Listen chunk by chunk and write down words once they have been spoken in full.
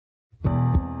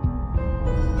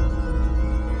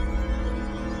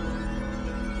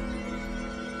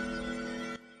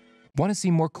Want to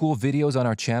see more cool videos on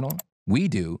our channel? We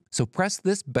do, so press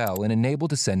this bell and enable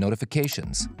to send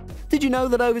notifications. Did you know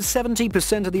that over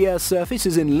 70% of the Earth's surface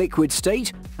is in liquid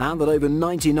state, and that over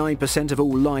 99% of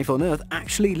all life on Earth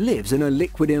actually lives in a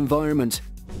liquid environment?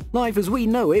 Life as we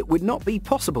know it would not be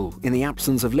possible in the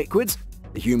absence of liquids.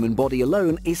 The human body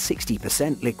alone is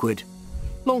 60% liquid.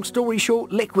 Long story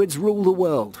short, liquids rule the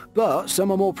world, but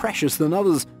some are more precious than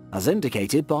others, as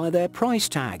indicated by their price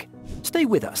tag. Stay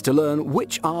with us to learn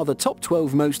which are the top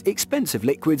 12 most expensive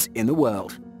liquids in the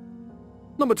world.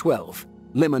 Number 12.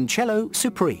 Limoncello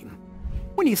Supreme.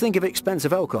 When you think of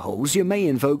expensive alcohols, you may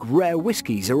invoke rare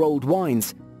whiskies or old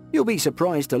wines. You'll be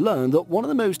surprised to learn that one of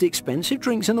the most expensive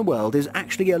drinks in the world is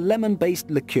actually a lemon-based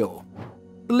liqueur.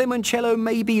 The limoncello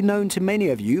may be known to many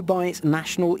of you by its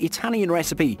national Italian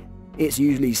recipe. It's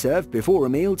usually served before a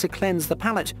meal to cleanse the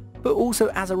palate, but also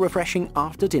as a refreshing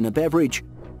after-dinner beverage.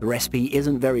 The recipe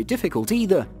isn't very difficult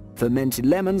either: fermented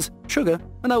lemons, sugar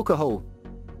and alcohol.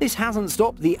 This hasn't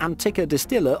stopped the Antica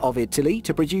distiller of Italy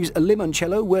to produce a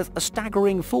limoncello worth a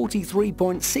staggering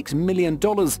 $43.6 million.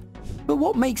 But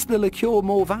what makes the liqueur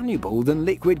more valuable than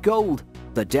liquid gold?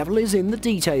 The devil is in the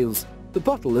details. The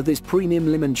bottle of this premium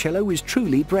limoncello is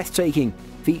truly breathtaking,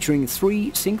 featuring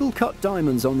 3 single-cut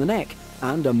diamonds on the neck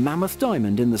and a mammoth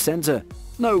diamond in the center.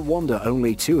 No wonder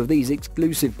only 2 of these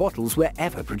exclusive bottles were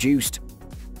ever produced.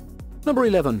 Number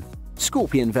 11.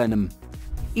 Scorpion Venom.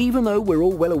 Even though we're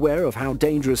all well aware of how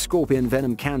dangerous scorpion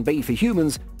venom can be for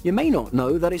humans, you may not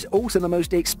know that it's also the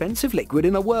most expensive liquid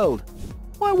in the world.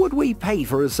 Why would we pay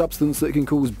for a substance that can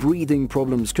cause breathing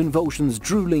problems, convulsions,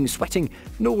 drooling, sweating,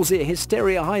 nausea,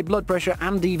 hysteria, high blood pressure,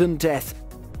 and even death?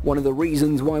 One of the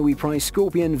reasons why we price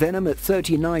scorpion venom at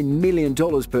 $39 million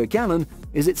per gallon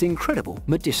is its incredible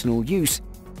medicinal use.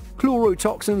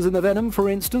 Chlorotoxins in the venom, for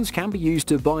instance, can be used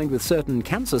to bind with certain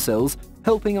cancer cells,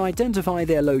 helping identify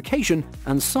their location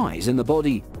and size in the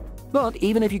body. But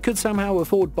even if you could somehow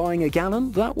afford buying a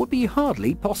gallon, that would be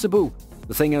hardly possible.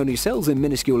 The thing only sells in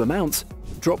minuscule amounts,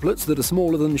 droplets that are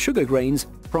smaller than sugar grains,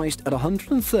 priced at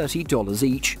 $130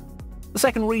 each. The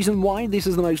second reason why this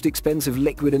is the most expensive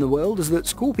liquid in the world is that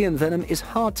scorpion venom is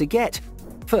hard to get.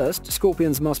 First,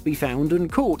 scorpions must be found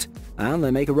and caught, and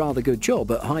they make a rather good job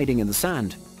at hiding in the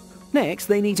sand. Next,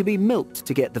 they need to be milked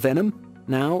to get the venom.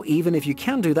 Now, even if you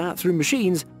can do that through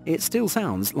machines, it still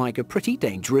sounds like a pretty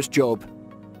dangerous job.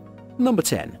 Number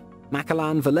 10.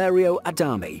 Macallan Valerio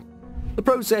Adami. The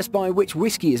process by which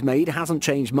whiskey is made hasn't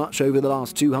changed much over the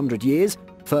last 200 years.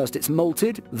 First it's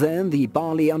malted, then the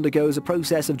barley undergoes a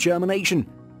process of germination.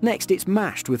 Next it's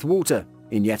mashed with water.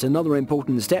 In yet another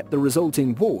important step, the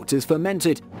resulting wort is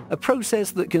fermented, a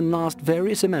process that can last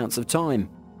various amounts of time.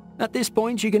 At this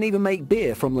point you can even make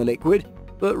beer from the liquid,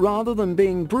 but rather than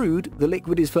being brewed, the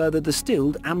liquid is further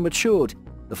distilled and matured.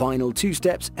 The final 2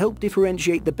 steps help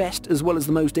differentiate the best as well as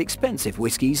the most expensive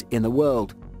whiskies in the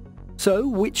world. So,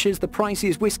 which is the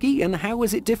priciest whiskey and how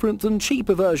is it different than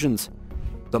cheaper versions?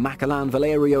 The Macallan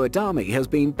Valerio Adami has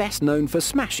been best known for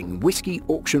smashing whiskey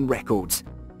auction records.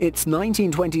 Its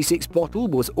 1926 bottle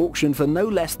was auctioned for no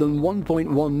less than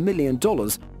 $1.1 million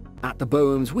at the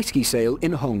Bohem's whiskey sale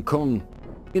in Hong Kong.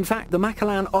 In fact, the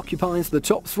Macallan occupies the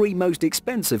top 3 most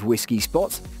expensive whiskey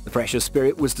spots. The precious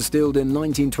spirit was distilled in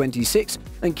 1926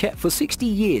 and kept for 60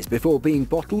 years before being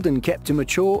bottled and kept to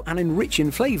mature and enrich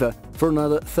in flavour for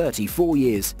another 34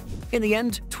 years. In the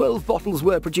end, 12 bottles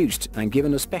were produced and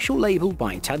given a special label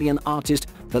by Italian artist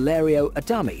Valerio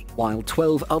Adami, while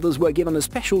 12 others were given a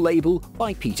special label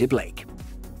by Peter Blake.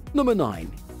 Number 9.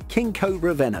 King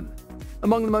Cobra Venom.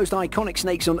 Among the most iconic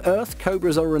snakes on Earth,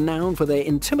 cobras are renowned for their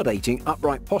intimidating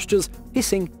upright postures,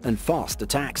 hissing, and fast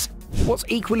attacks. What's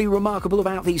equally remarkable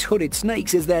about these hooded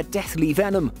snakes is their deathly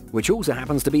venom, which also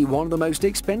happens to be one of the most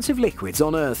expensive liquids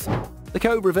on Earth. The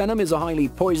cobra venom is a highly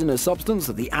poisonous substance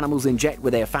that the animals inject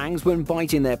with their fangs when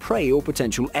biting their prey or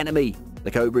potential enemy. The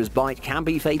cobra's bite can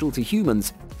be fatal to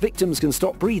humans. Victims can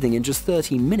stop breathing in just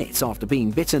 30 minutes after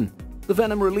being bitten. The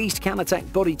venom released can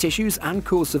attack body tissues and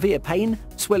cause severe pain,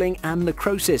 swelling, and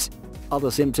necrosis.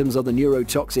 Other symptoms of the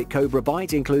neurotoxic cobra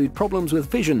bite include problems with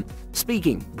vision,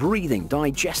 speaking, breathing,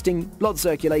 digesting, blood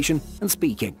circulation, and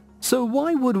speaking. So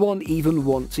why would one even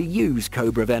want to use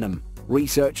cobra venom?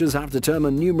 Researchers have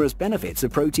determined numerous benefits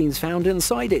of proteins found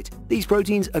inside it. These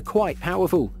proteins are quite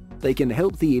powerful. They can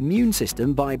help the immune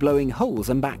system by blowing holes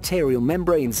in bacterial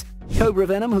membranes. Cobra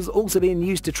venom has also been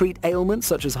used to treat ailments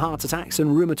such as heart attacks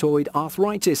and rheumatoid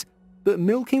arthritis. But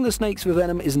milking the snakes for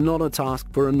venom is not a task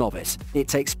for a novice. It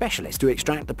takes specialists to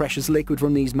extract the precious liquid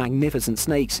from these magnificent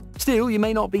snakes. Still, you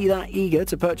may not be that eager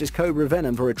to purchase cobra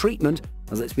venom for a treatment,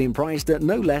 as it's been priced at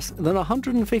no less than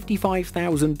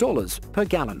 $155,000 per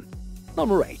gallon.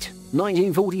 Number 8.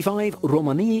 1945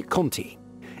 Romanee Conti.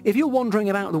 If you're wondering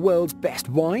about the world's best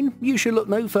wine, you should look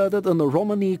no further than the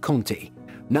Romanee Conti.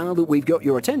 Now that we've got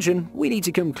your attention, we need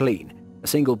to come clean. A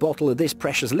single bottle of this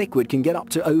precious liquid can get up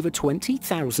to over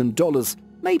 $20,000.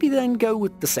 Maybe then go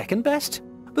with the second best?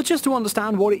 But just to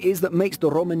understand what it is that makes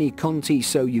the Romanee Conti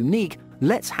so unique,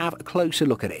 let's have a closer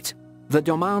look at it. The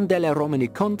Domaine de la Romanee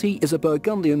Conti is a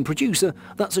Burgundian producer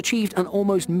that's achieved an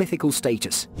almost mythical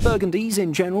status. Burgundies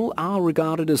in general are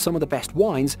regarded as some of the best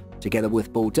wines, together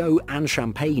with Bordeaux and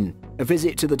Champagne. A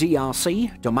visit to the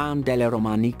DRC, Domaine de la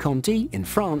Romanee Conti, in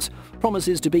France,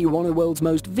 promises to be one of the world's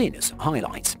most vinous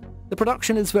highlights. The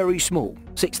production is very small,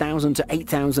 6,000 to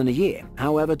 8,000 a year.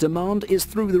 However, demand is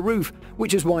through the roof,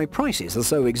 which is why prices are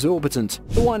so exorbitant.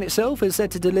 The wine itself is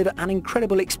said to deliver an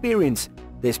incredible experience.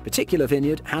 This particular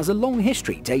vineyard has a long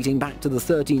history dating back to the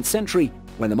 13th century,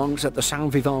 when the monks at the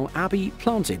Saint-Vivant Abbey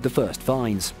planted the first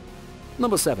vines.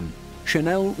 Number 7.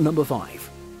 Chanel No. 5.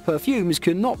 Perfumes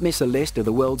cannot miss a list of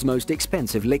the world's most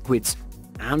expensive liquids.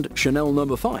 And Chanel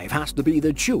No. 5 has to be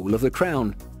the jewel of the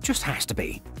crown. Just has to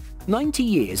be. 90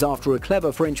 years after a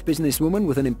clever French businesswoman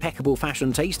with an impeccable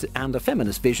fashion taste and a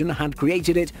feminist vision had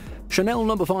created it, Chanel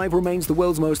No. 5 remains the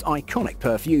world's most iconic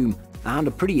perfume, and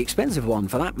a pretty expensive one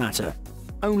for that matter.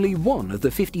 Only one of the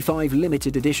 55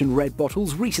 limited edition red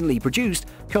bottles recently produced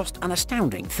cost an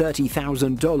astounding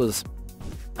 $30,000.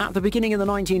 At the beginning of the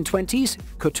 1920s,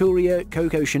 couturier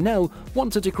Coco Chanel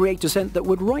wanted to create a scent that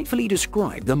would rightfully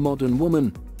describe the modern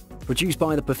woman. Produced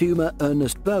by the perfumer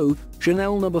Ernest Beau,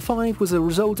 Chanel No. 5 was a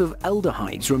result of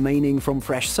aldehydes remaining from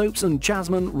fresh soaps and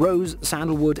jasmine, rose,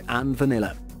 sandalwood and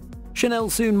vanilla. Chanel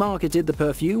soon marketed the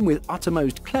perfume with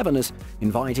uttermost cleverness,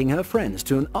 inviting her friends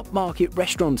to an upmarket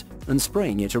restaurant and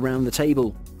spraying it around the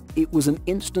table. It was an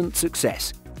instant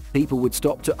success. People would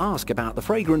stop to ask about the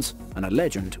fragrance, and a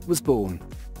legend was born.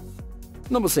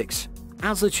 Number 6.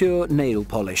 Azature Nail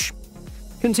Polish.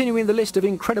 Continuing the list of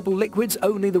incredible liquids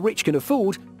only the rich can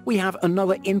afford, we have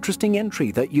another interesting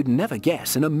entry that you'd never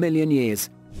guess in a million years.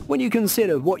 When you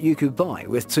consider what you could buy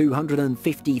with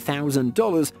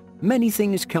 $250,000, many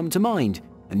things come to mind.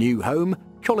 A new home,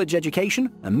 college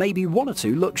education, and maybe one or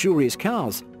two luxurious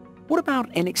cars. What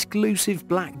about an exclusive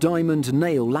black diamond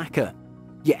nail lacquer?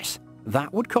 Yes,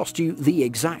 that would cost you the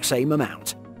exact same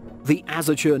amount. The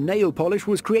Azature nail polish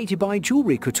was created by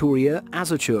jewelry couturier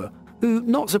Azature, who,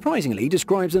 not surprisingly,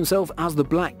 describes himself as the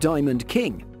Black Diamond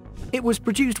King. It was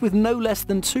produced with no less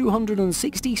than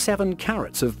 267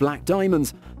 carats of black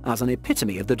diamonds, as an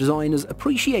epitome of the designer's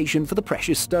appreciation for the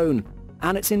precious stone,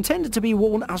 and it's intended to be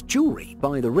worn as jewelry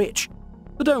by the rich.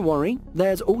 But don't worry,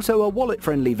 there's also a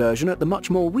wallet-friendly version at the much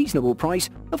more reasonable price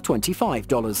of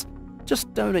 $25.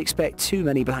 Just don't expect too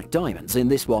many black diamonds in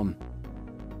this one.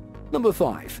 Number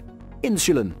 5.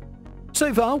 Insulin.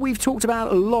 So far, we've talked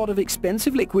about a lot of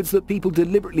expensive liquids that people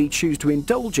deliberately choose to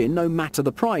indulge in no matter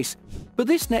the price. But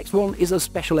this next one is a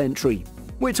special entry.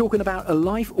 We're talking about a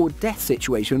life or death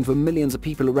situation for millions of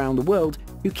people around the world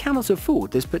who cannot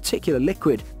afford this particular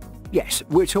liquid. Yes,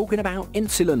 we're talking about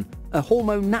insulin, a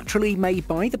hormone naturally made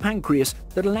by the pancreas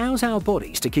that allows our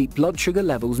bodies to keep blood sugar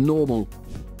levels normal.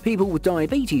 People with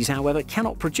diabetes, however,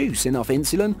 cannot produce enough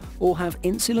insulin or have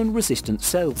insulin-resistant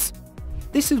cells.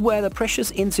 This is where the precious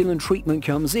insulin treatment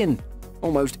comes in.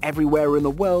 Almost everywhere in the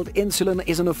world, insulin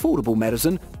is an affordable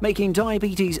medicine, making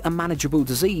diabetes a manageable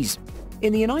disease.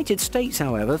 In the United States,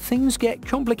 however, things get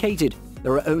complicated.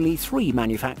 There are only 3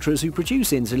 manufacturers who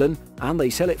produce insulin, and they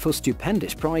sell it for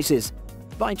stupendous prices.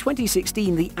 By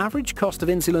 2016, the average cost of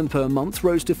insulin per month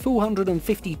rose to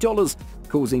 $450,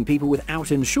 causing people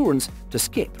without insurance to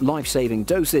skip life-saving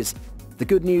doses. The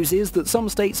good news is that some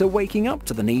states are waking up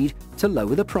to the need to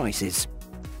lower the prices.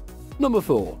 Number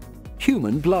 4.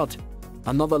 Human blood.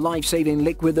 Another life-saving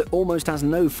liquid that almost has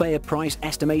no fair price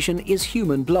estimation is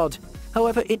human blood.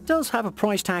 However, it does have a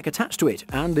price tag attached to it,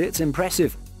 and it's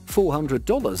impressive.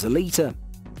 $400 a litre.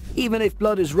 Even if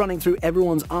blood is running through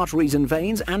everyone's arteries and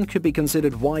veins and could be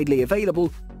considered widely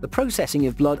available, the processing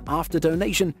of blood after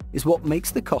donation is what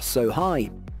makes the cost so high.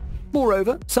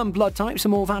 Moreover, some blood types are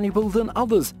more valuable than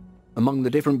others. Among the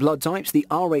different blood types, the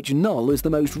Rh null is the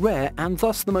most rare and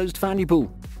thus the most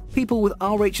valuable. People with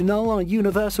Rh null are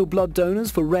universal blood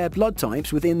donors for rare blood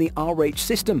types within the Rh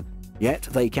system, yet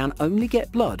they can only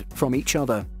get blood from each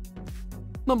other.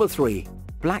 Number 3.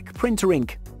 Black printer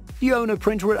ink. Do you own a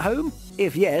printer at home?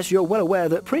 If yes, you're well aware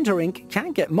that printer ink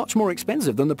can get much more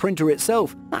expensive than the printer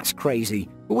itself. That's crazy.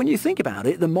 But when you think about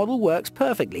it, the model works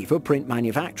perfectly for print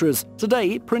manufacturers.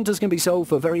 Today, printers can be sold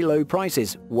for very low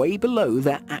prices, way below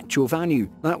their actual value.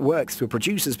 That works for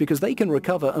producers because they can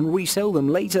recover and resell them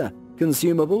later.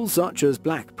 Consumables such as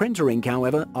black printer ink,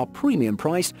 however, are premium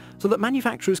priced so that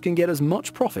manufacturers can get as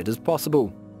much profit as possible.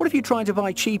 What if you try to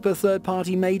buy cheaper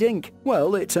third-party made ink?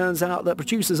 Well, it turns out that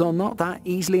producers are not that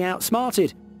easily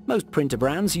outsmarted. Most printer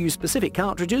brands use specific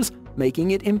cartridges,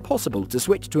 making it impossible to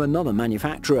switch to another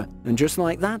manufacturer. And just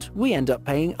like that, we end up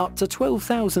paying up to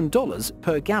 $12,000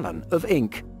 per gallon of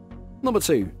ink. Number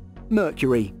 2.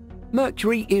 Mercury.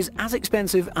 Mercury is as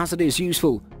expensive as it is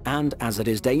useful, and as it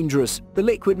is dangerous. The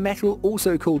liquid metal,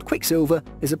 also called quicksilver,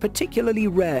 is a particularly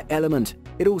rare element.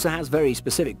 It also has very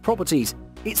specific properties.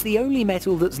 It's the only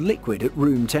metal that's liquid at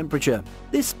room temperature.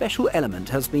 This special element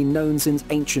has been known since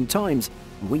ancient times,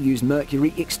 and we use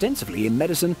mercury extensively in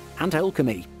medicine and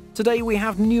alchemy. Today we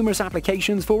have numerous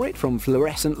applications for it, from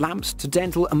fluorescent lamps to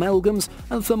dental amalgams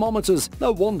and thermometers.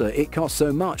 No wonder it costs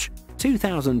so much.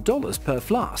 $2,000 per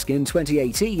flask in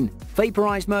 2018.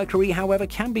 Vaporized mercury, however,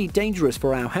 can be dangerous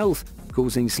for our health,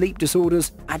 causing sleep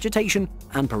disorders, agitation,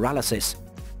 and paralysis.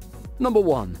 Number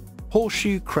 1.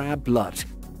 Horseshoe crab blood.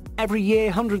 Every year,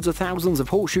 hundreds of thousands of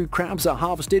horseshoe crabs are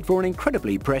harvested for an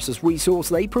incredibly precious resource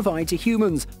they provide to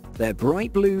humans: their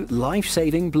bright blue,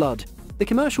 life-saving blood. The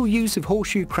commercial use of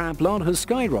horseshoe crab blood has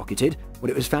skyrocketed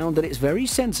when it was found that it's very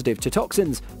sensitive to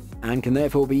toxins and can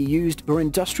therefore be used for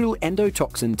industrial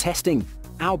endotoxin testing.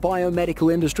 Our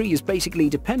biomedical industry is basically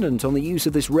dependent on the use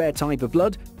of this rare type of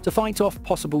blood to fight off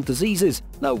possible diseases.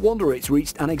 No wonder it's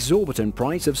reached an exorbitant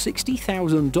price of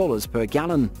 $60,000 per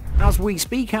gallon. As we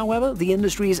speak, however, the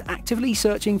industry is actively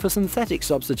searching for synthetic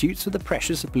substitutes for the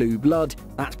precious blue blood.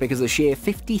 That's because a sheer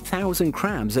 50,000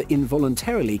 crabs are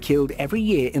involuntarily killed every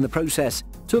year in the process.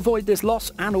 To avoid this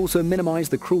loss and also minimize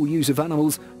the cruel use of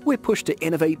animals, we're pushed to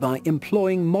innovate by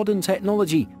employing modern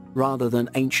technology rather than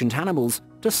ancient animals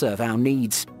to serve our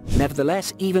needs.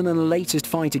 Nevertheless, even in the latest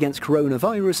fight against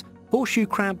coronavirus, horseshoe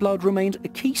crab blood remained a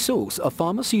key source of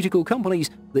pharmaceutical companies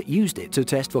that used it to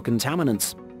test for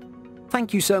contaminants.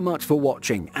 Thank you so much for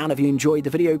watching, and if you enjoyed the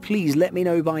video, please let me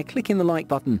know by clicking the like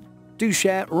button. Do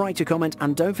share, write a comment,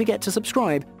 and don't forget to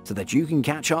subscribe so that you can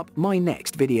catch up my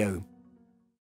next video.